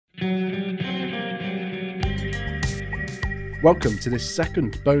Welcome to this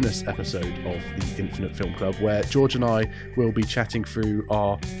second bonus episode of the Infinite Film Club, where George and I will be chatting through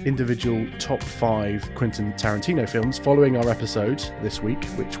our individual top 5 Quentin Tarantino films following our episode this week,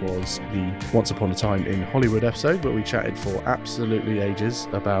 which was the Once Upon a Time in Hollywood episode, where we chatted for absolutely ages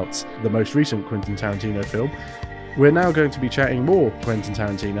about the most recent Quentin Tarantino film. We're now going to be chatting more Quentin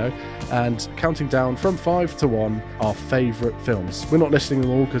Tarantino and counting down from 5 to 1 our favourite films. We're not listing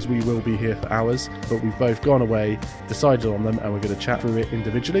them all because we will be here for hours, but we've both gone away, decided on them, and we're going to chat through it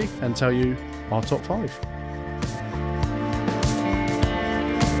individually and tell you our top 5.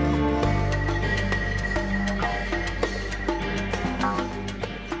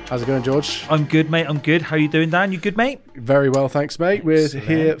 How's it going, George? I'm good, mate. I'm good. How you doing, Dan? You good, mate? Very well, thanks, mate. Excellent. We're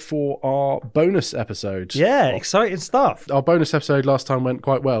here for our bonus episode. Yeah, exciting stuff. Our bonus episode last time went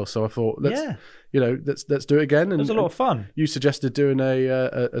quite well, so I thought let's do it again. And it was a lot of fun. You suggested doing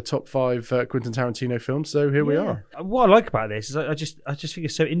a top 5 Quentin Tarantino films, so here we are. What I like about this is I just think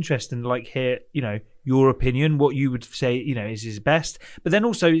it's so interesting to hear your opinion, what you would say is his best, but then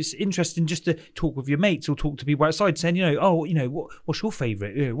also it's interesting just to talk with your mates or talk to people outside, saying what's your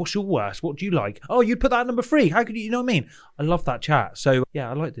favourite, what's your worst, what do you like? Oh, you'd put that at number 3. How could you know what I mean? I love that chat. So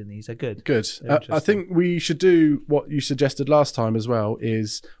yeah, I like doing these. They're good. I think we should do what you suggested last time as well,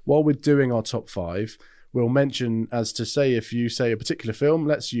 is while we're doing our top 5, we'll mention as to say, if you say a particular film,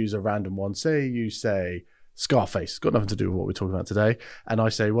 let's use a random one. Say you say Scarface, got nothing to do with what we're talking about today, and I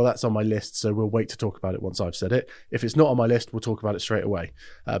say, well, that's on my list, so we'll wait to talk about it once I've said it. If it's not on my list, we'll talk about it straight away.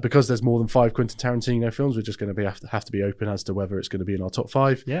 Because there's more than 5 Quentin Tarantino films, we're just going to have to be open as to whether it's going to be in our top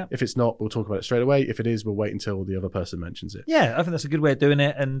 5. Yeah. If it's not, we'll talk about it straight away. If it is, we'll wait until the other person mentions it. Yeah, I think that's a good way of doing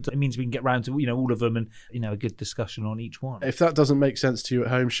it, and it means we can get round to all of them and a good discussion on each one. If that doesn't make sense to you at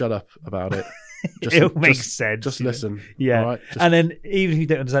home, shut up about it. It'll make sense. Just listen. Yeah. All right? And then even if you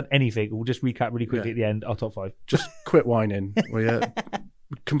don't understand anything, we'll just recap really quickly at the end, our top 5. Just quit whining. Will you?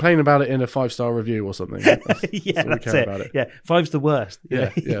 Complain about it in a 5-star review or something. That's it. About it. Yeah, 5's the worst.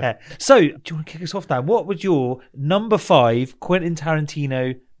 Yeah. So, do you want to kick us off, Dan? What would your number 5 Quentin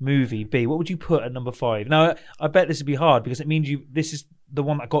Tarantino movie be? What would you put at number 5? Now, I bet this would be hard because it means this is the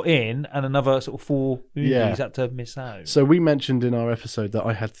one that got in, and another sort of 4 movies had to miss out. So we mentioned in our episode that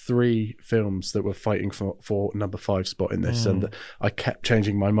I had 3 films that were fighting for number 5 spot in this, and I kept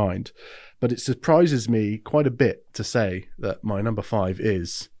changing my mind. But it surprises me quite a bit to say that my number 5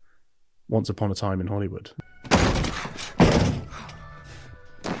 is Once Upon a Time in Hollywood.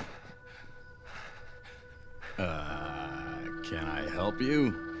 Can I help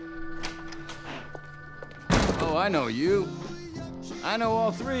you? Oh, I know you. I know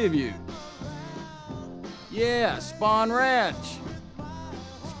all 3 of you. Yeah, Spawn Ranch.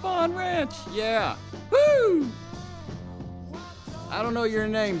 Spawn Ranch, yeah. Woo! I don't know your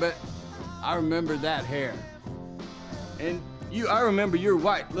name, but I remember that hair. And I remember your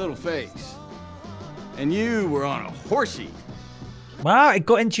white little face. And you were on a horsey. Wow, it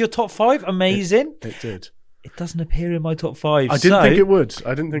got into your top 5? Amazing. It did. It doesn't appear in my top 5. I didn't think it would.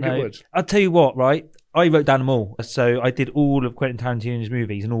 It would. I'll tell you what, right? I wrote down them all. So I did all of Quentin Tarantino's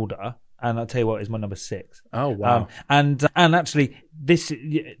movies in order. And I'll tell you what is my number 6. Oh, wow. And actually, this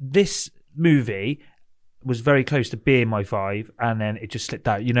movie was very close to being my 5. And then it just slipped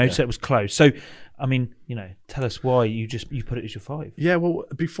out, so it was close. So, I mean, tell us why you put it as your 5. Yeah, well,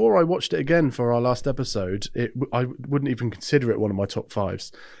 before I watched it again for our last episode, I wouldn't even consider it one of my top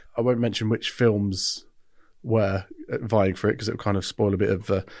 5s. I won't mention which films were vying for it because it would kind of spoil a bit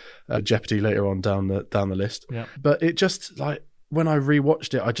of jeopardy later on down the list. Yeah. But it just, when I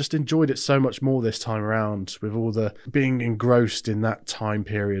rewatched it, I just enjoyed it so much more this time around, with all the being engrossed in that time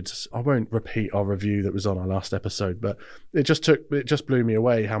period. I won't repeat our review that was on our last episode, but it just blew me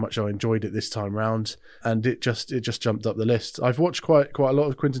away how much I enjoyed it this time round, and it just jumped up the list. I've watched quite a lot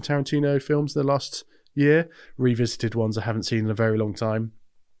of Quentin Tarantino films the last year, revisited ones I haven't seen in a very long time,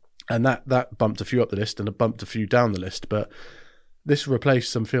 and that bumped a few up the list and it bumped a few down the list, but this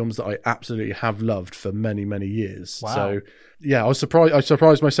replaced some films that I absolutely have loved for many, many years. Wow. So yeah, I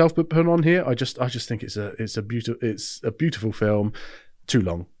surprised myself, but put on here, I just think it's a beautiful film. Too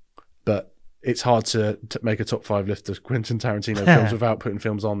long, but it's hard to make a top 5 list of Quentin Tarantino films without putting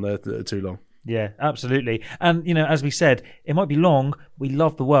films on there that are too long. Yeah, absolutely. And as we said, it might be long. We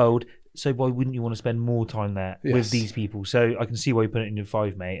love the world. So why wouldn't you want to spend more time there with these people? So I can see why you put it in your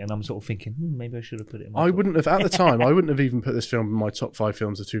 5, mate. And I'm sort of thinking, maybe I should have put it in my top. Wouldn't have, at the time, I wouldn't have even put this film in my top 5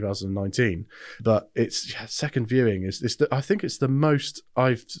 films of 2019. But it's second viewing. I think it's the most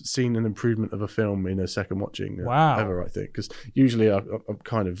I've seen an improvement of a film in a second watching ever, I think. Because usually I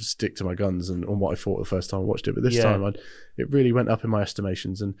kind of stick to my guns and on what I thought the first time I watched it. But this time it really went up in my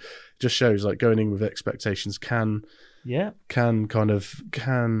estimations, and just shows like going in with expectations can Yeah. can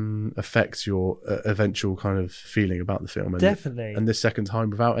affect your eventual kind of feeling about the film. And, Definitely. And this second time,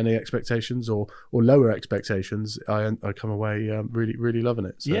 without any expectations or lower expectations, I come away really, really loving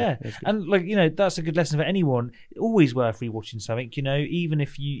it. So, yeah, it's good. and like, you know, that's a good lesson for anyone. Always worth rewatching something, you know, even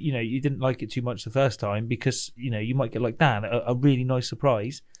if you didn't like it too much the first time, because you know you might get like Dan a really nice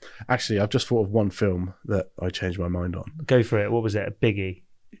surprise. Actually, I've just thought of one film that I changed my mind on. Go for it. What was it? A biggie?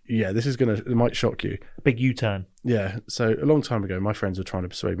 Yeah, it might shock you. A big U-turn. Yeah, so a long time ago, my friends were trying to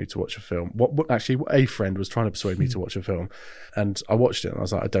persuade me to watch a film. A friend was trying to persuade me to watch a film, and I watched it, and I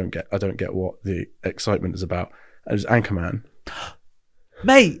was like, I don't get what the excitement is about. And it was Anchorman.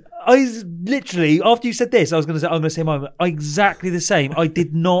 Mate, I was literally, after you said this, I'm going to say mine. Exactly the same. I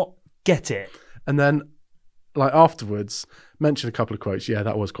did not get it. And then, like afterwards, mentioned a couple of quotes. Yeah,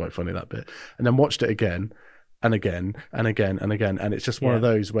 that was quite funny, that bit. And then watched it again and again and again and again. And it's just one of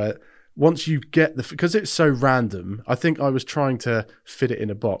those where once you get because it's so random, I think I was trying to fit it in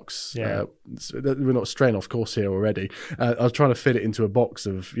a box. Yeah. We're not straying off course here already. I was trying to fit it into a box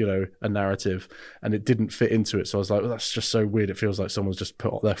of, you know, a narrative, and it didn't fit into it. So I was like, well, that's just so weird. It feels like someone's just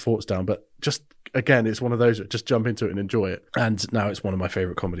put their thoughts down. But just, again, it's one of those that just jump into it and enjoy it. And now it's one of my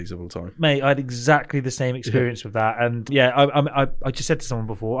favourite comedies of all time. Mate, I had exactly the same experience with that. And yeah, I just said to someone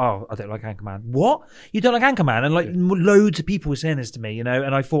before, oh, I don't like Anchorman. What? You don't like Anchorman? And like loads of people were saying this to me, you know,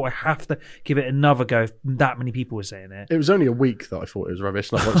 and I thought I have to give it another go if that many people were saying it. It was only a week that I thought it was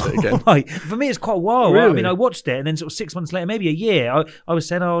rubbish, and I watched it again. Right. For me, it's quite a while. Really? I mean, I watched it, and then sort of 6 months later, maybe a year, I was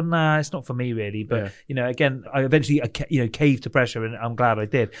saying, oh, nah, it's not for me really. But, you know, again, I eventually, caved to pressure, and I'm glad I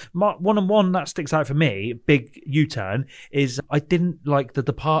did. One that sticks out for me, big U-turn, is I didn't like The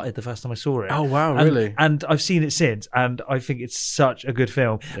Departed the first time I saw it. Oh, wow, really? And I've seen it since, and I think it's such a good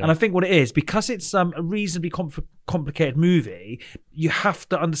film. Yeah. And I think what it is, because it's a reasonably complicated movie, you have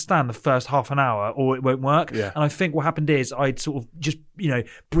to understand the first half an hour or it won't work. Yeah. And I think what happened is I'd sort of just, you know,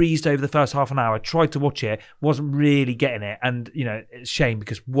 breezed over the first half an hour, tried to watch it, wasn't really getting it. And, you know, it's a shame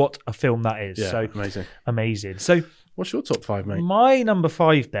because what a film that is. Yeah, so amazing. So what's your top 5, mate? My number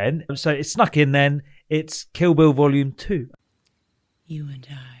 5 then, so it snuck in then, it's Kill Bill Volume 2. You and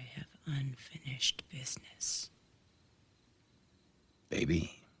I have unfinished business.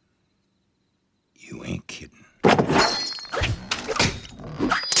 Baby, you ain't kidding.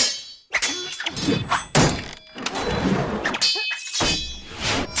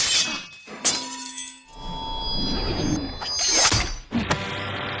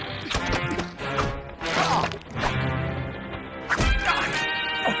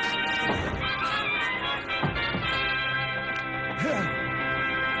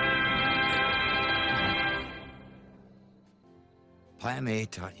 Plan A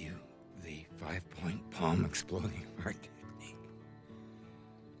taught you the 5-point palm exploding heart technique.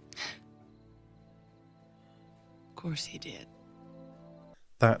 Of course he did.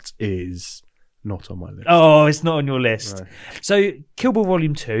 That is not on my list. Oh, it's not on your list. No. So Kill Bill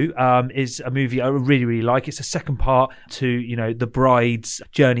Volume 2 is a movie I really, really like. It's a second part to, you know, the bride's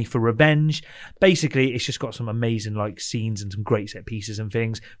journey for revenge. Basically, it's just got some amazing like scenes and some great set pieces and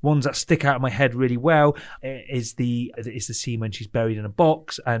things. Ones that stick out in my head really well is the scene when she's buried in a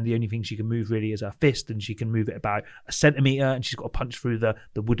box and the only thing she can move really is her fist, and she can move it about a centimetre, and she's got to punch through the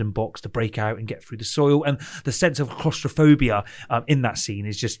wooden box to break out and get through the soil. And the sense of claustrophobia in that scene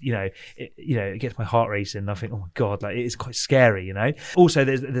is just, it gets my heart racing. I think, oh my God, like it is quite scary, you know. Also,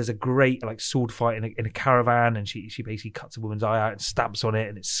 there's a great like sword fight in a caravan, and she basically cuts a woman's eye out and stamps on it,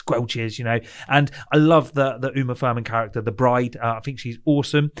 and it squelches, you know. And I love the Uma Thurman character, the bride. I think she's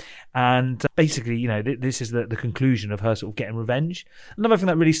awesome. And basically, you know, this is the conclusion of her sort of getting revenge. Another thing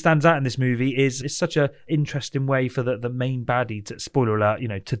that really stands out in this movie is it's such a interesting way for the main baddie to, spoiler alert, you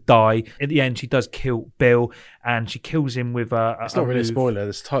know, to die. At the end, she does kill Bill, and she kills him with it's not really a spoiler.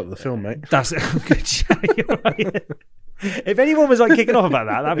 It's the title of the film, mate. That's good. You're right. If anyone was like kicking off about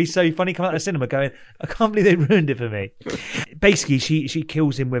that'd be so funny. Come out of the cinema going, I can't believe they ruined it for me. Basically, she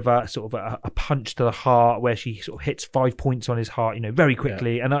kills him with a sort of a punch to the heart, where she sort of hits 5 points on his heart, you know, very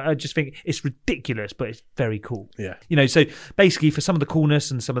quickly. Yeah. And I just think it's ridiculous, but it's very cool. Yeah. You know, so basically for some of the coolness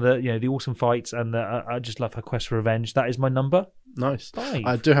and some of the, you know, the awesome fights, and I just love her quest for revenge. That is my number. Nice. 5.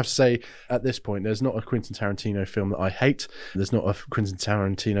 I do have to say, at this point, there's not a Quentin Tarantino film that I hate. There's not a Quentin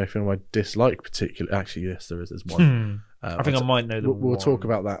Tarantino film I dislike particularly. Actually, yes, there is. There's one. I think I might know the We'll talk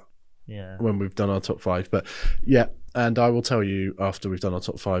about that when we've done our top 5. But yeah, and I will tell you after we've done our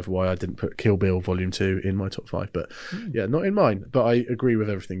top 5 why I didn't put Kill Bill Volume 2 in my top 5. But yeah, not in mine. But I agree with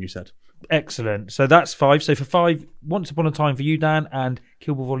everything you said. Excellent. So that's 5. So for 5, Once Upon a Time for you, Dan, and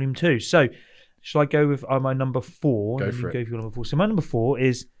Kill Bill Volume 2. So shall I go with my number 4? Go for it. Go for your number 4. So my number 4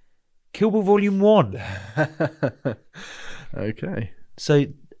 is Kill Bill Volume 1. Okay. So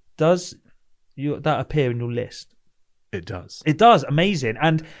does that appear in your list? It does. It does. Amazing.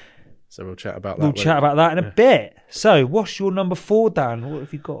 And So we'll chat about that. we'll chat about that in a bit. So what's your number 4, Dan? What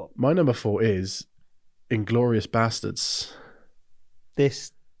have you got? My number 4 is Inglourious Bastards.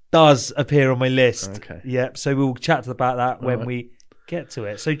 This does appear on my list. Okay. Yep. So we'll chat about that when we get to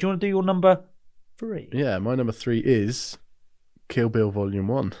it. So do you want to do your number 3? Yeah, my number 3 is Kill Bill Volume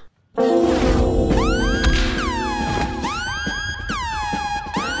 1.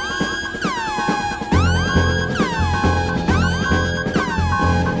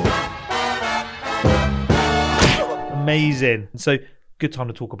 Amazing. So good time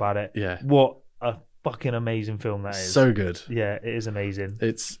to talk about it. Yeah. What a fucking amazing film that is. So good. Yeah, it is amazing.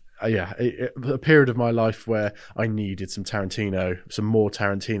 It's a period of my life where I needed some more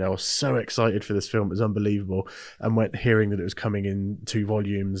Tarantino. I was so excited for this film. It was unbelievable. And when hearing that it was coming in 2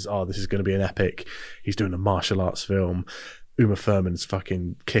 volumes, this is going to be an epic. He's doing a martial arts film. Uma Thurman's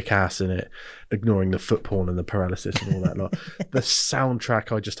fucking kick ass in it, ignoring the foot porn and the paralysis and all that lot. The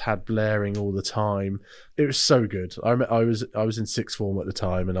soundtrack I just had blaring all the time. It was so good. I was in sixth form at the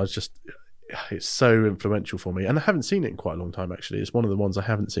time, and it's so influential for me. And I haven't seen it in quite a long time, actually. It's one of the ones I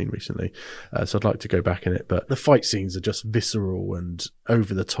haven't seen recently. So I'd like to go back in it. But the fight scenes are just visceral and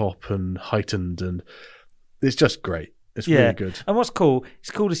over the top and heightened, and it's just great. It's really good. And what's cool,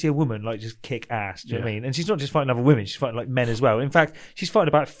 it's cool to see a woman like just kick ass. Do you know what I mean? And she's not just fighting other women, she's fighting like men as well. In fact, she's fighting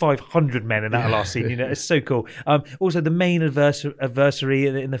about 500 men in that last scene. You know, it's so cool. Also, the main adversary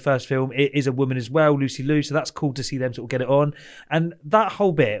in the first film is a woman as well, Lucy Liu. So that's cool to see them sort of get it on. And that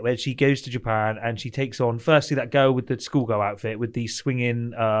whole bit where she goes to Japan and she takes on, firstly, that girl with the schoolgirl outfit with the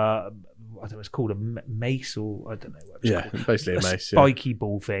swinging, I don't know, it's called a mace, or I don't know what it's called. Basically a mace. Spiky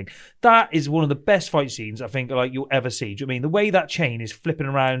ball thing. That is one of the best fight scenes I think like you'll ever see. Do you know what I mean? The way that chain is flipping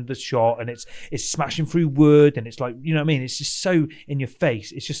around the shot and it's smashing through wood and it's like, you know what I mean? It's just so in your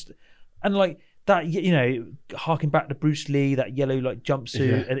face. It's just, and like that, you know, harking back to Bruce Lee, that yellow like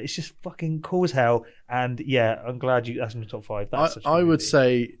jumpsuit, and it's just fucking cool as hell. And yeah, I'm glad that's in the top 5. That's such a I good would movie.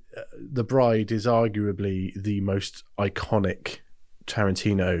 say The Bride is arguably the most iconic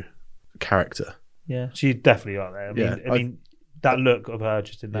Tarantino character. Yeah, she's definitely out there. I mean, that look of her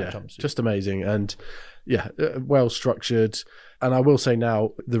just in that jumpsuit. Just amazing. And well structured. And I will say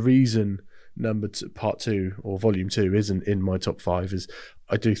now, the reason part 2 or volume 2 isn't in my top 5 is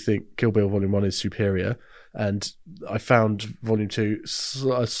I do think Kill Bill Volume 1 is superior, and I found volume 2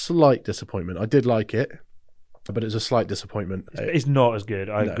 a slight disappointment. I did like it, but it was a slight disappointment. It's not as good.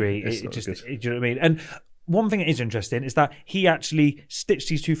 I agree. It's It not just, as good. do you know what I mean? And one thing that is interesting is that he actually stitched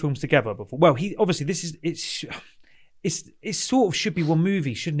these 2 films together before. Well, he obviously it sort of should be one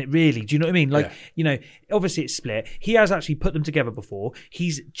movie, shouldn't it? Really? Do you know what I mean? Like, you know, obviously it's split. He has actually put them together before.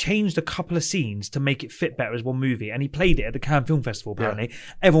 He's changed a couple of scenes to make it fit better as one movie, and he played it at the Cannes Film Festival. Apparently,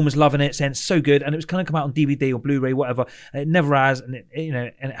 everyone was loving it, saying it's so good, and it was going to come out on DVD or Blu-ray, whatever. And it never has, and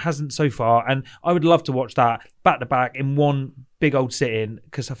it hasn't so far. And I would love to watch that back to back in one big old sit-in,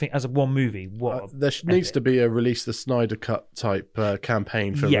 because I think as a one movie, there needs to be a release the Snyder Cut type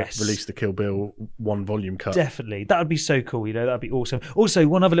campaign for release the Kill Bill 1 volume cut. Definitely, that would be so cool. You know, that'd be awesome. Also,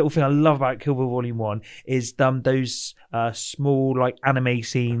 one other little thing I love about Kill Bill Volume 1 is those small like anime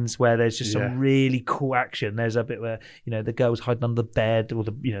scenes where there's just some really cool action. There's a bit where, you know, the girl's hiding under the bed, or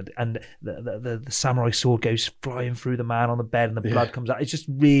and the samurai sword goes flying through the man on the bed and the blood comes out. It's just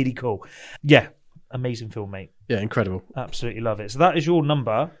really cool. Yeah. Amazing film, mate. Yeah, incredible. Absolutely love it. So that is your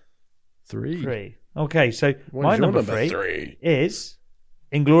number 3. Okay, so What my is your number number 3 is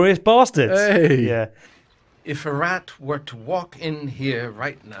Inglourious Bastards. Hey. Yeah. If a rat were to walk in here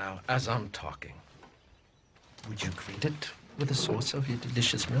right now as I'm talking, would you greet it with a source of your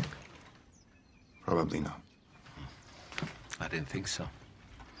delicious milk? Probably not. I didn't think so.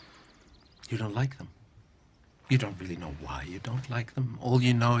 You don't like them. You don't really know why you don't like them. All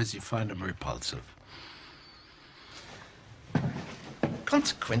you know is you find them repulsive.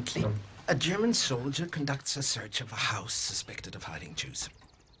 Consequently, a German soldier conducts a search of a house suspected of hiding Jews.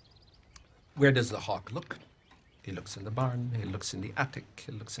 Where does the hawk look? He looks in the barn, he looks in the attic,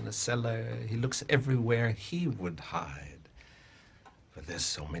 he looks in the cellar, he looks everywhere he would hide. But there's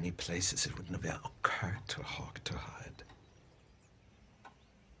so many places it would never occur to a hawk to hide.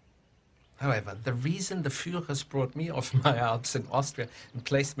 However, the reason the Führers brought me off my Alps in Austria and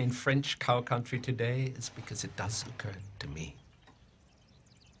placed me in French cow country today is because it does occur to me.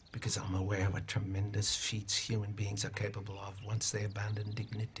 Because I'm aware what tremendous feats human beings are capable of once they abandon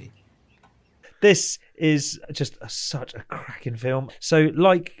dignity. This is just such a cracking film. So,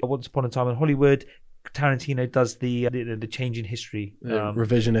 like Once Upon a Time in Hollywood, Tarantino does the change in history,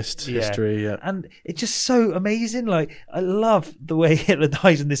 revisionist history. Yeah. And it's just so amazing. Like, I love the way Hitler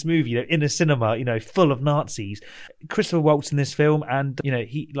dies in this movie, in a cinema, full of Nazis. Christopher Waltz in this film, and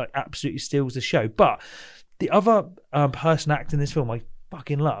he like absolutely steals the show. But the other person acting in this film I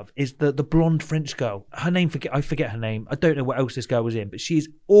fucking love is the blonde French girl. Her name, I forget her name. I don't know what else this girl was in, but she's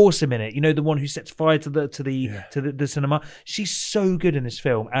awesome in it. The one who sets fire to the cinema. She's so good in this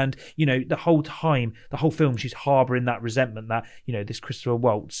film, and the whole film, she's harboring that resentment that this Christopher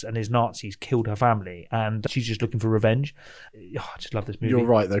Waltz and his Nazis killed her family, and she's just looking for revenge. Oh, I just love this movie. You're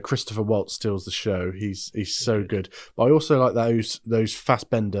right though. Christopher Waltz steals the show. He's so good. But I also like those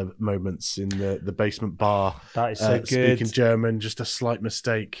Fassbender moments in the basement bar. That is so good. Speaking German, just a slight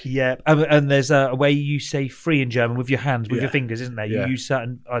mistake. Yeah, and there's a way you say free in German with your hands, with your fingers, isn't there? You use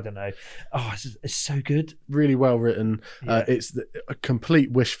certain, I don't know. Oh, it's so good. Really well written. It's a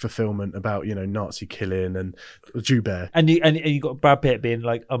complete wish fulfillment about Nazi killing and Joubert. And you got Brad Pitt being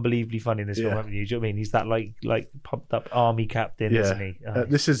like unbelievably funny in this film, haven't you? Do you know what I mean? He's that like pumped up army captain, isn't he?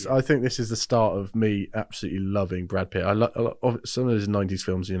 I think this is the start of me absolutely loving Brad Pitt. I love some of his 90s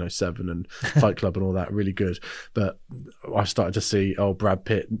films, Seven and Fight Club and all that, really good. But I started to see Brad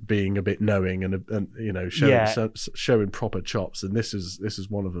Pitt being a bit knowing and showing proper chops, and this is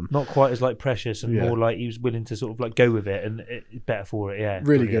one of them. Not quite as like precious, and more like he was willing to sort of like go with it, and it's better for it. Yeah,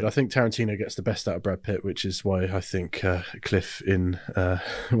 really good. I think Tarantino gets the best out of Brad Pitt, which is why I think Cliff in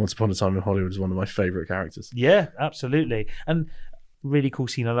Once Upon a Time in Hollywood is one of my favourite characters. Yeah, absolutely. And really cool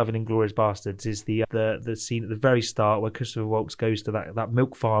scene I love in Inglourious Bastards is the scene at the very start where Christopher Waltz goes to that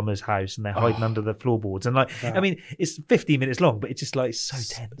milk farmer's house, and they're hiding under the floorboards, and I mean, it's 15 minutes long, but it's just like so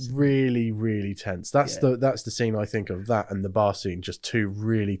tense. Really, really tense. That's the scene I think of, that and the bar scene, just two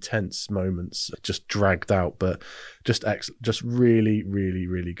really tense moments, just dragged out, but just really, really,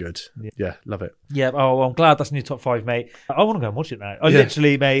 really good. Yeah, love it. Yeah, well, I'm glad that's in your top 5, mate. I want to go and watch it now.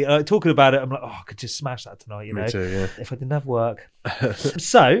 Literally, mate, talking about it, I'm like, I could just smash that tonight, Me too, yeah. if I didn't have work.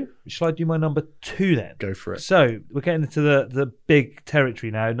 So, shall I do my number 2 then? Go for it. So, we're getting into the big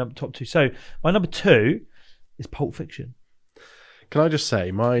territory now, top 2. So, my number 2 is Pulp Fiction. Can I just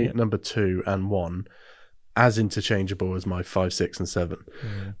say, my number 2 and 1, as interchangeable as my 5, 6, and 7.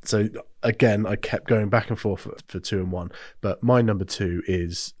 So, again, I kept going back and forth for 2 and 1, but my number 2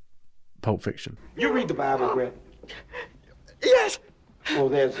 is Pulp Fiction. You read the Bible, Greg? Yes. Well,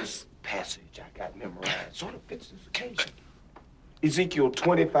 there's this passage I got memorized. Sort of fits this occasion. Ezekiel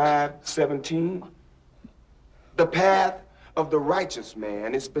 25:17. The path of the righteous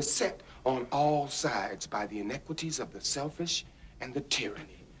man is beset on all sides by the iniquities of the selfish and the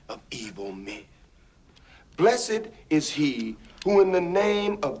tyranny of evil men. Blessed is he who in the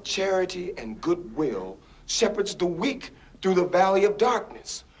name of charity and goodwill shepherds the weak through the valley of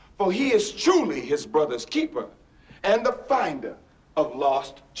darkness, for he is truly his brother's keeper and the finder of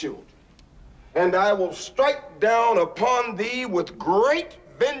lost children. And I will strike down upon thee with great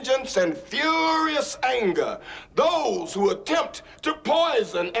vengeance and furious anger those who attempt to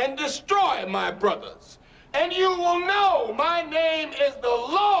poison and destroy my brothers. And you will know my name is the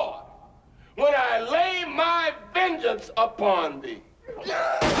Lord when I lay my vengeance upon thee.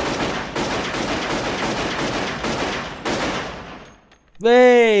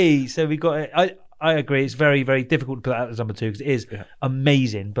 Hey, so we got it. I agree. It's very, very difficult to put that as number 2 because it is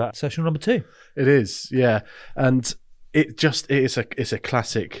amazing. But social number 2. It is, yeah, and it's a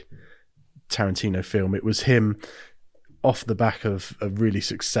classic Tarantino film. It was him off the back of a really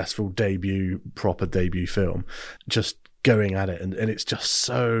successful proper debut film, just going at it, and it's just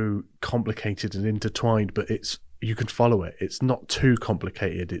so complicated and intertwined. But you can follow it. It's not too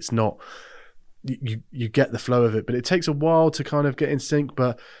complicated. It's not you get the flow of it, but it takes a while to kind of get in sync.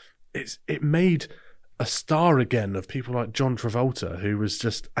 But it made a star again of people like John Travolta, who was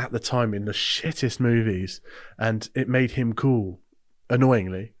just at the time in the shittest movies, and it made him cool,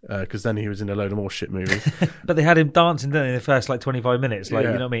 annoyingly, because then he was in a load of more shit movies. But they had him dancing, didn't they, in the first 25 minutes, you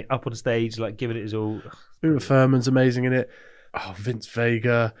know what I mean, up on stage, giving it his all. Uma Thurman's amazing in it. Vince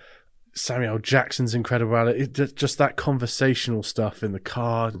Vega, Samuel Jackson's incredible at it. Just that conversational stuff in the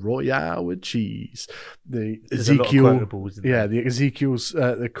car, Royale with cheese. The Ezekiel, the Ezekiel's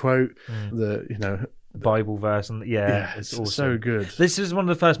the quote, the Bible verse, and it's awesome. So good. This is one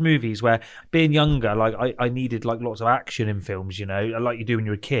of the first movies where, being younger, I needed lots of action in films, like you do when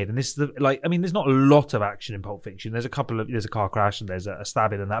you're a kid. And this is there's not a lot of action in Pulp Fiction. There's a car crash and there's a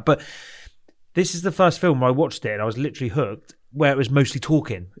stabbing and that, but this is the first film where I watched it and I was literally hooked. where it was mostly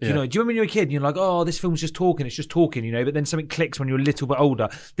talking. Do you Yeah. know? Do you remember when you were a kid and you're like, oh, this film's just talking, it's just talking, you know? But then something clicks when you're a little bit older.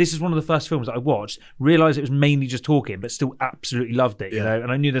 This is one of the first films that I watched, realised it was mainly just talking, but still absolutely loved it, you know?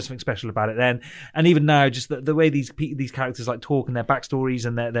 And I knew there's something special about it then. And even now, just the way these characters like talk and their backstories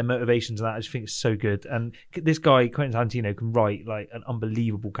and their motivations and that, I just think it's so good. And this guy, Quentin Tarantino, can write like an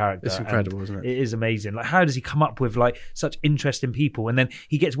unbelievable character. It's incredible, isn't it? It is amazing. Like, how does he come up with like such interesting people? And then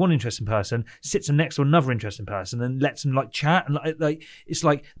he gets one interesting person, sits them next to another interesting person, and lets them like chat. And like it's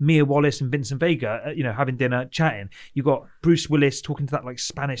like Mia Wallace and Vincent Vega, you know, having dinner, chatting. You've got Bruce Willis talking to that like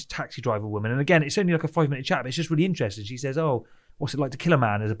Spanish taxi driver woman. And again, it's only like a 5-minute chat, but it's just really interesting. She says, "Oh, what's it like to kill a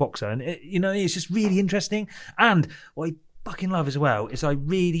man as a boxer?" And you know, it's just really interesting. And what I fucking love as well is I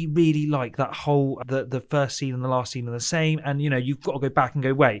really, really like that whole the first scene and the last scene are the same, and you know, you've got to go back and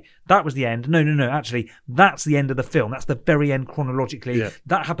go, wait, that was the end. No, actually that's the end of the film. That's the very end chronologically. Yeah.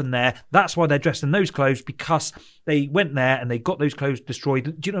 That happened there. That's why they're dressed in those clothes, because they went there and they got those clothes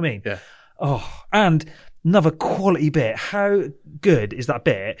destroyed. Do you know what I mean? Yeah. Oh, and another quality bit. How good is that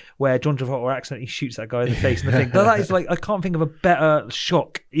bit where John Travolta accidentally shoots that guy in the face and the thing? That is like, I can't think of a better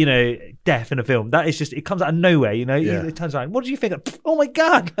shock, you know, death in a film. That is just, it comes out of nowhere, you know. Yeah. It turns around. What do you think? Oh my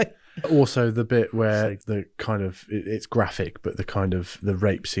God. Like, Also, the bit where the kind of it's graphic, but the kind of the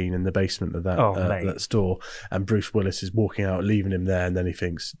rape scene in the basement of that mate. that store, and Bruce Willis is walking out, leaving him there, and then he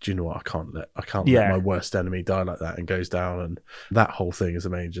thinks, "Do you know what? I can't let Yeah. my worst enemy die like that," and goes down, and that whole thing is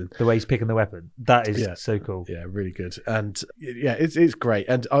amazing. the way he's picking the weapon. That is so cool. Yeah, really good, and yeah, it's great.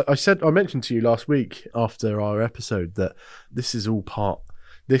 And I mentioned to you last week after our episode that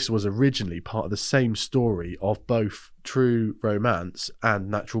this was originally part of the same story of both True Romance and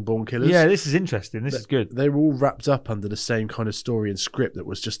Natural Born Killers. Yeah, this is interesting. This is good. They were all wrapped up under the same kind of story and script that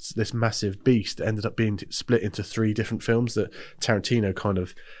was just this massive beast that ended up being split into 3 different films that Tarantino kind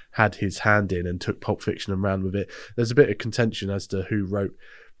of had his hand in and took Pulp Fiction and ran with it. There's a bit of contention as to who wrote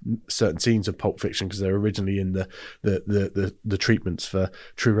certain scenes of Pulp Fiction because they're originally in the treatments for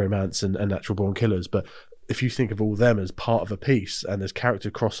True Romance and Natural Born Killers, but if you think of all them as part of a piece, and there's character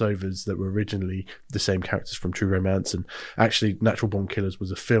crossovers that were originally the same characters from True Romance, and actually Natural Born Killers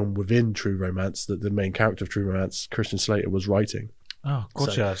was a film within True Romance that the main character of True Romance, Christian Slater, was writing. Oh,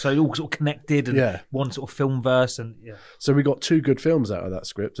 gotcha. So it all sort of connected and one sort of film verse. And so we got 2 good films out of that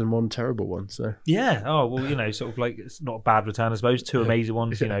script and 1 terrible one. So yeah. Oh, well, you know, sort of like, it's not a bad return, I suppose. 2 amazing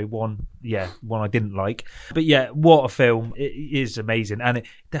ones, you know, one I didn't like. But yeah, what a film. It is amazing. And it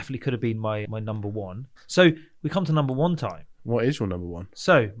definitely could have been my number 1. So we come to number 1 time. what is your number 1?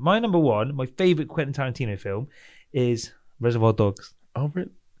 So my number 1, my favourite Quentin Tarantino film is Reservoir Dogs. Oh,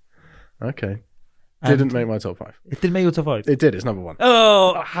 really? Okay. Didn't make my top 5. It didn't make your top 5? It did. It's number 1.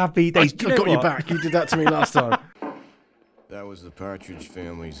 Oh, happy days. I got you back. You did that to me last time. That was the Partridge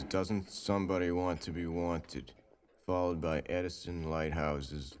Family's Doesn't Somebody Want to Be Wanted, followed by Edison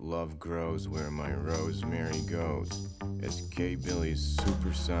Lighthouse's Love Grows Where My Rosemary Goes, as K. Billy's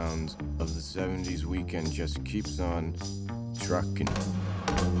super sounds of the 70s weekend just keeps on trucking.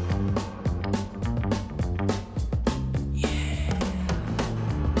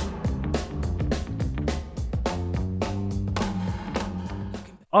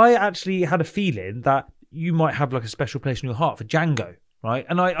 I actually had a feeling that you might have like a special place in your heart for Django, right?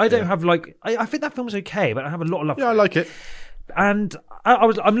 And I don't have like, I think that film's okay, but I have a lot of love for I it. like it. And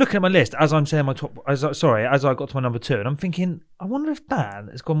I'm looking at my list as I'm saying my top, as I got to my number 2, and I'm thinking, I wonder if Dan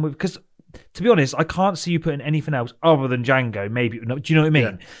has gone with, because to be honest, I can't see you putting anything else other than Django. Maybe, do you know what I mean?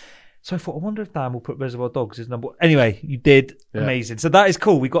 Yeah. So I thought, I wonder if Dan will put Reservoir Dogs as number 1. Anyway, you did. Yeah. Amazing. So that is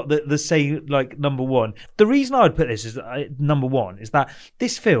cool. We got the same, like, number 1. The reason I would put this as number 1 is that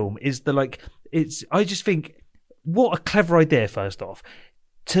this film is I just think, what a clever idea, first off,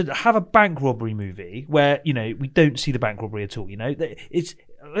 to have a bank robbery movie where, you know, we don't see the bank robbery at all, you know. It's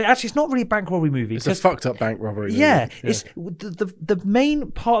not really a bank robbery movie. It's a fucked up bank robbery movie. Yeah. It's the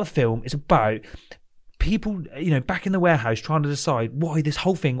main part of the film is about people, you know, back in the warehouse trying to decide why this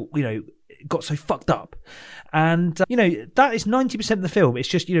whole thing, you know, got so fucked up. And, you know, that is 90% of the film. It's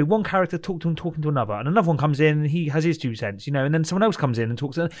just, you know, one character talking to another, and another one comes in and he has his 2 cents, you know, and then someone else comes in and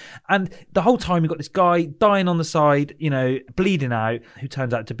talks. And the whole time you've got this guy dying on the side, you know, bleeding out, who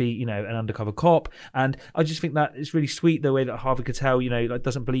turns out to be, you know, an undercover cop. And I just think that it's really sweet the way that Harvey Keitel, you know, like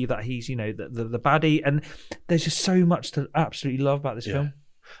doesn't believe that he's, you know, the baddie. And there's just so much to absolutely love about this film.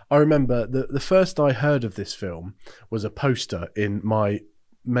 I remember the first I heard of this film was a poster in my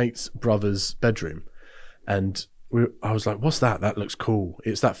mate's brother's bedroom, and I was like, what's that? That looks cool.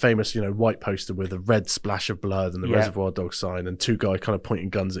 It's that famous, white poster with a red splash of blood and the Reservoir Dogs sign and two guys kind of pointing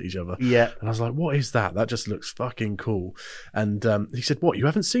guns at each other. Yeah. And I was like, what is that? That just looks fucking cool. And he said, what, you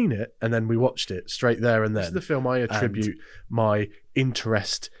haven't seen it? And then we watched it straight there and then. This is the film I attribute my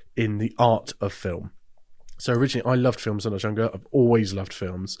interest in the art of film. So originally, I loved films when I was younger. I've always loved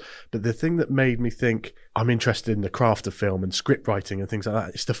films. But the thing that made me think I'm interested in the craft of film and script writing and things like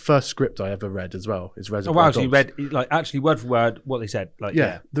that, it's the first script I ever read as well. It's Reservoir Dogs. So you read, actually word for word what they said.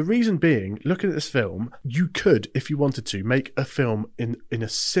 The reason being, looking at this film, you could, if you wanted to, make a film in a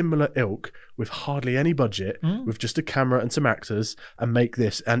similar ilk with hardly any budget, with just a camera and some actors, and make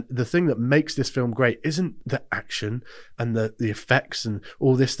this. And the thing that makes this film great isn't the action and the effects and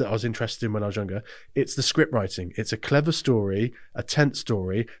all this that I was interested in when I was younger. It's the script writing. It's a clever story, a tense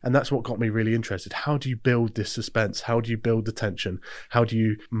story, and that's what got me really interested. How do you build this suspense? How do you build the tension? How do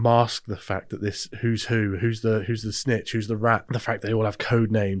you mask the fact that this who's the snitch, who's the rat, the fact they all have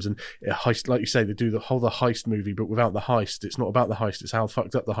code names and a heist, like you say, they do the heist movie, but without the heist. It's not about the heist, it's how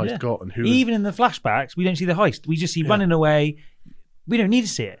fucked up the heist got and who. Even in the flashbacks, we don't see the heist. We just see running away. We don't need to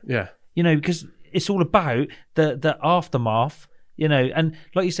see it. Yeah. Because it's all about the aftermath. And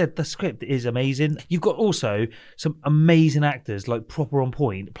like you said, the script is amazing. You've got also some amazing actors, like proper on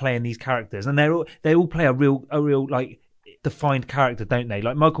point, playing these characters, and they all play a real like defined character, don't they?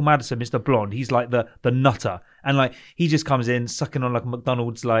 Like Michael Madison, Mr. Blonde, he's like the nutter, and like he just comes in sucking on like a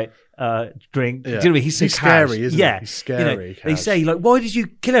McDonald's like drink. Yeah. Do you know what I mean? He's scary, isn't he? Yeah, He's scary. They say like, why did you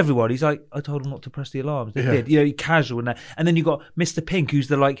kill everyone? He's like, I told them not to press the alarms. They did. He's casual and that. And then you got Mr. Pink, who's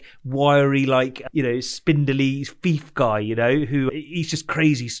the like wiry, like spindly thief guy. Who he's just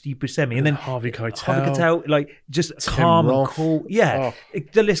crazy, stupid semi. And then Harvey Keitel, like just Tim calm Roth. and cool. Yeah,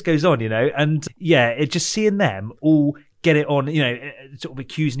 the list goes on. And it just seeing them all get it on, sort of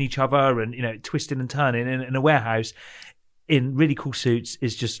accusing each other and twisting and turning in a warehouse in really cool suits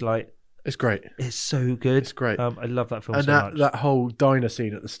is just like, it's great. It's so good. It's great. I love that film and so much. that whole diner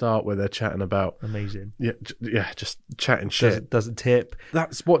scene at the start where they're chatting about amazing. Yeah, just chatting shit. Doesn't tip.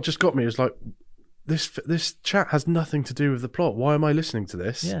 That's what just got me. It was like this chat has nothing to do with the plot. Why am I listening to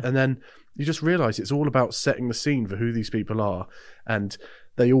this? Yeah. And then you just realise it's all about setting the scene for who these people are, and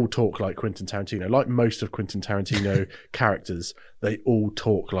they all talk like Quentin Tarantino. Like most of Quentin Tarantino characters, they all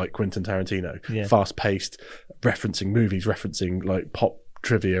talk like Quentin Tarantino. Yeah. Fast-paced, referencing movies, referencing like pop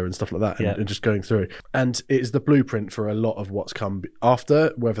trivia and stuff like that, and just going through. And it is the blueprint for a lot of what's come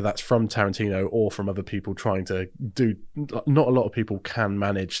after, whether that's from Tarantino or from other people trying to do. Not a lot of people can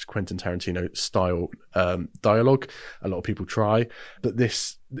manage Quentin Tarantino style dialogue. A lot of people try, but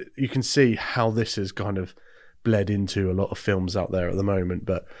this, you can see how this has kind of bled into a lot of films out there at the moment.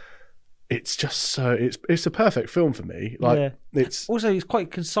 But it's just so it's a perfect film for me. Like it's also it's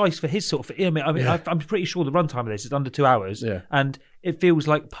quite concise for his sort of. I'm pretty sure the runtime of this is under 2 hours, and it feels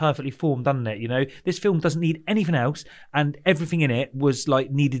like perfectly formed, doesn't it? This film doesn't need anything else, and everything in it was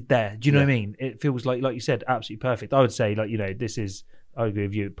like needed there. Do you know what I mean? It feels like you said, absolutely perfect. I would say this is. I agree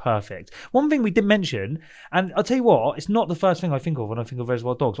with you. Perfect. One thing we didn't mention, and I'll tell you what, it's not the first thing I think of when I think of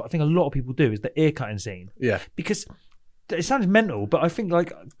Reservoir Dogs, but I think a lot of people do, is the ear cutting scene. Yeah. Because it sounds mental, but I think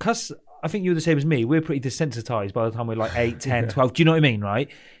because I think you're the same as me, we're pretty desensitized by the time we're like 8, 10, 12. Do you know what I mean, right?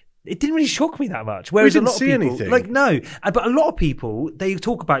 It didn't really shock me that much. Whereas we didn't a lot see of people, anything. No, but a lot of people, they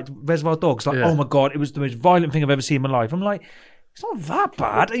talk about Reservoir Dogs like, oh my God, it was the most violent thing I've ever seen in my life. I'm like, it's not that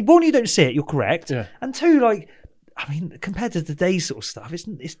bad. One, you don't see it, you're correct. Yeah. And two, compared to today's sort of stuff,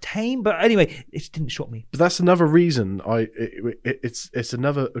 it's tame. But anyway, it didn't shock me. But that's another reason it's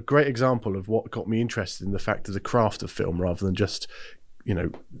another a great example of what got me interested in the fact of the craft of film rather than just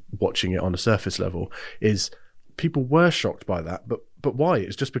watching it on a surface level. Is people were shocked by that, but why?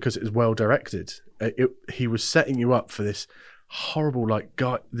 It's just because it was well directed. He was setting you up for this horrible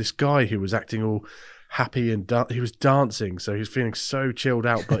guy who was acting all happy and he was dancing, so he was feeling so chilled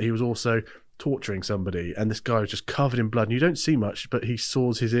out, but he was also torturing somebody, and this guy was just covered in blood, and you don't see much, but he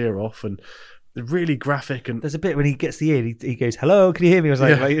saws his ear off, and really graphic. And there's a bit when he gets the ear, he goes, "Hello, can you hear me?" I was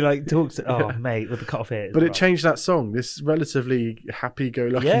like talks to, mate, with the cut off ear. But it changed that song. This relatively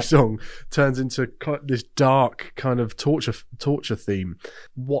happy-go-lucky song turns into this dark kind of torture theme.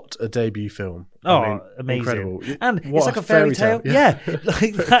 What a debut film! Amazing. Incredible. And it's like a fairy tale. Yeah.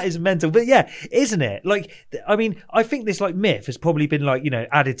 That is mental. But isn't it? I think this myth has probably been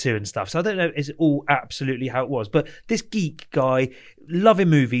added to and stuff. So I don't know if it's all absolutely how it was. But this geek guy, loving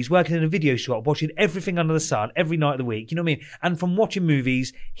movies, working in a video shop, watching everything under the sun every night of the week. You know what I mean? And from watching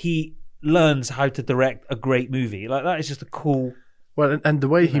movies, he learns how to direct a great movie. That is just a cool Well, and the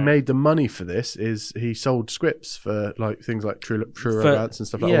way he made the money for this is he sold scripts for like things like True Romance and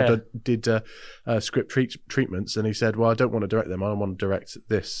stuff like that. Or did script treatments, and he said, "Well, I don't want to direct them. I want to direct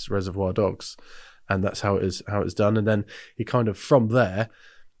this Reservoir Dogs," and that's how it's done. And then he kind of from there,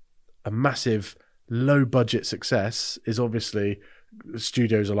 a massive low budget success is obviously.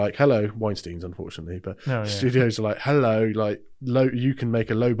 Studios are like, hello, Weinstein's unfortunately, but studios are like, hello, like you can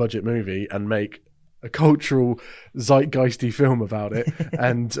make a low budget movie and make a cultural zeitgeisty film about it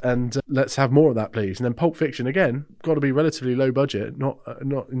and let's have more of that, please. And then Pulp Fiction, again, got to be relatively low budget, not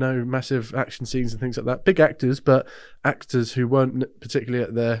no massive action scenes and things like that. Big actors, but actors who weren't particularly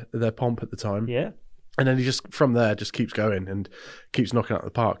at their pomp at the time. Yeah. And then he just, from there, just keeps going and keeps knocking out the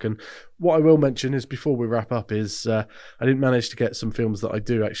park. And what I will mention is, before we wrap up, is I didn't manage to get some films that I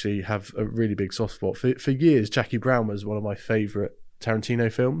do actually have a really big soft spot for. For years, Jackie Brown was one of my favourite Tarantino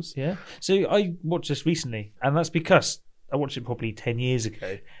films. Yeah. So I watched this recently, and that's because I watched it probably 10 years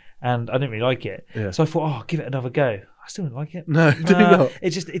ago, and I didn't really like it. Yeah. So I thought, I'll give it another go. I still didn't like it. No, did you not?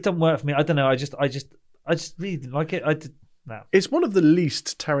 It doesn't work for me. I don't know. I just really didn't like it. No. It's one of the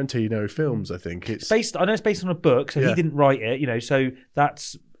least Tarantino films, I think. I know it's based on a book, so he didn't write it, so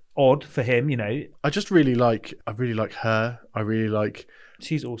that's odd for him, I really like her. I really like...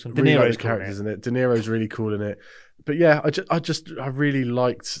 She's awesome. De Niro's characters in it. De Niro's really cool in it. But yeah, I really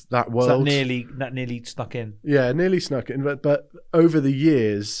liked that world. So that nearly snuck in. Yeah, nearly snuck in. But over the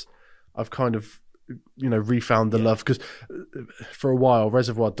years, I've kind of... refound the love, because for a while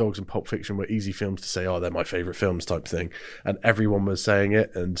Reservoir Dogs and Pulp Fiction were easy films to say, they're my favourite films type thing, and everyone was saying it,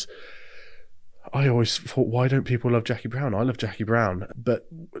 and I always thought, why don't people love Jackie Brown? I love Jackie Brown. But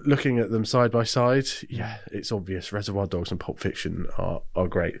looking at them side by side, it's obvious Reservoir Dogs and Pulp Fiction are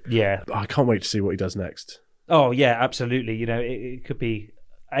great. Yeah. I can't wait to see what he does next. Oh yeah, absolutely. it could be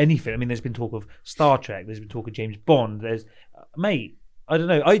anything. I mean, there's been talk of Star Trek, there's been talk of James Bond, there's I don't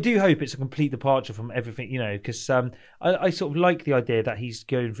know. I do hope it's a complete departure from everything, because I sort of like the idea that he's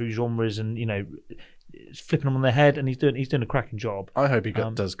going through genres and, flipping them on their head, and he's doing a cracking job. I hope he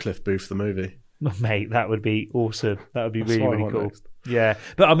does Cliff Booth the movie. Mate, that would be awesome. That would be really, really cool. Next. Yeah.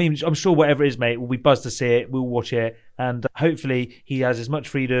 But I mean, I'm sure whatever it is, mate, we'll be buzzed to see it. We'll watch it. And hopefully he has as much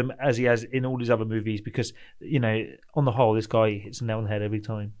freedom as he has in all his other movies, because, on the whole, this guy hits a nail on the head every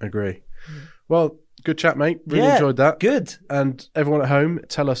time. Agree. Well, good chat, mate. Really enjoyed that. Good. And everyone at home,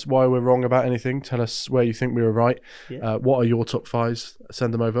 tell us why we're wrong about anything. Tell us where you think we were right. Yeah. What are your top fives?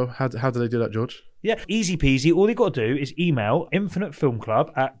 Send them over. How do they do that, George? Yeah, easy peasy. All you got to do is email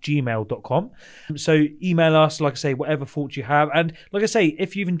infinitefilmclub@gmail.com. So email us, like I say, whatever thoughts you have. And like I say,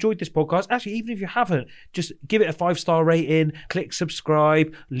 if you've enjoyed this podcast, actually, even if you haven't, just give it a 5-star rating, click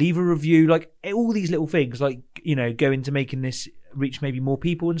subscribe, leave a review, like all these little things, like, go into making this reach maybe more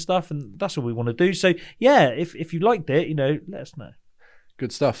people and stuff. And that's all we want to do. So yeah, if you liked it, let us know.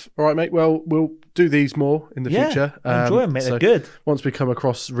 Good stuff. All right, mate. Well, we'll do these more in the future. Enjoy them, mate. They're good. Once we come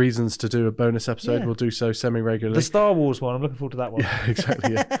across reasons to do a bonus episode, we'll do so semi-regularly. The Star Wars one, I'm looking forward to that one. Yeah,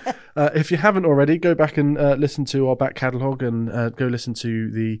 exactly. Yeah. If you haven't already, go back and listen to our back catalogue and go listen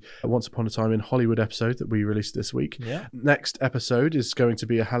to the Once Upon a Time in Hollywood episode that we released this week. Yeah. Next episode is going to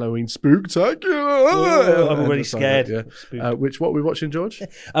be a Halloween spooktacular. Oh, I'm already scared. Yeah. What are we watching, George?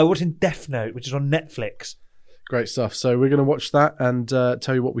 We're watching Death Note, which is on Netflix. Great stuff. So we're going to watch that and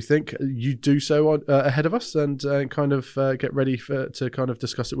tell you what we think. You do so ahead of us and kind of get ready to kind of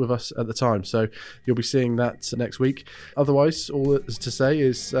discuss it with us at the time. So you'll be seeing that next week. Otherwise, all that's to say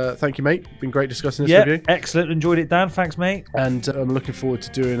is thank you, mate. Been great discussing this with you. Excellent. Enjoyed it, Dan. Thanks, mate. And I'm looking forward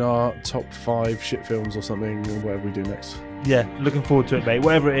to doing our top 5 shit films or something, or whatever we do next. Yeah, looking forward to it, mate.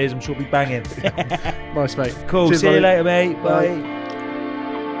 Whatever it is, I'm sure we'll be banging. Nice, mate. Cool. Cheers, See you later, mate. Bye.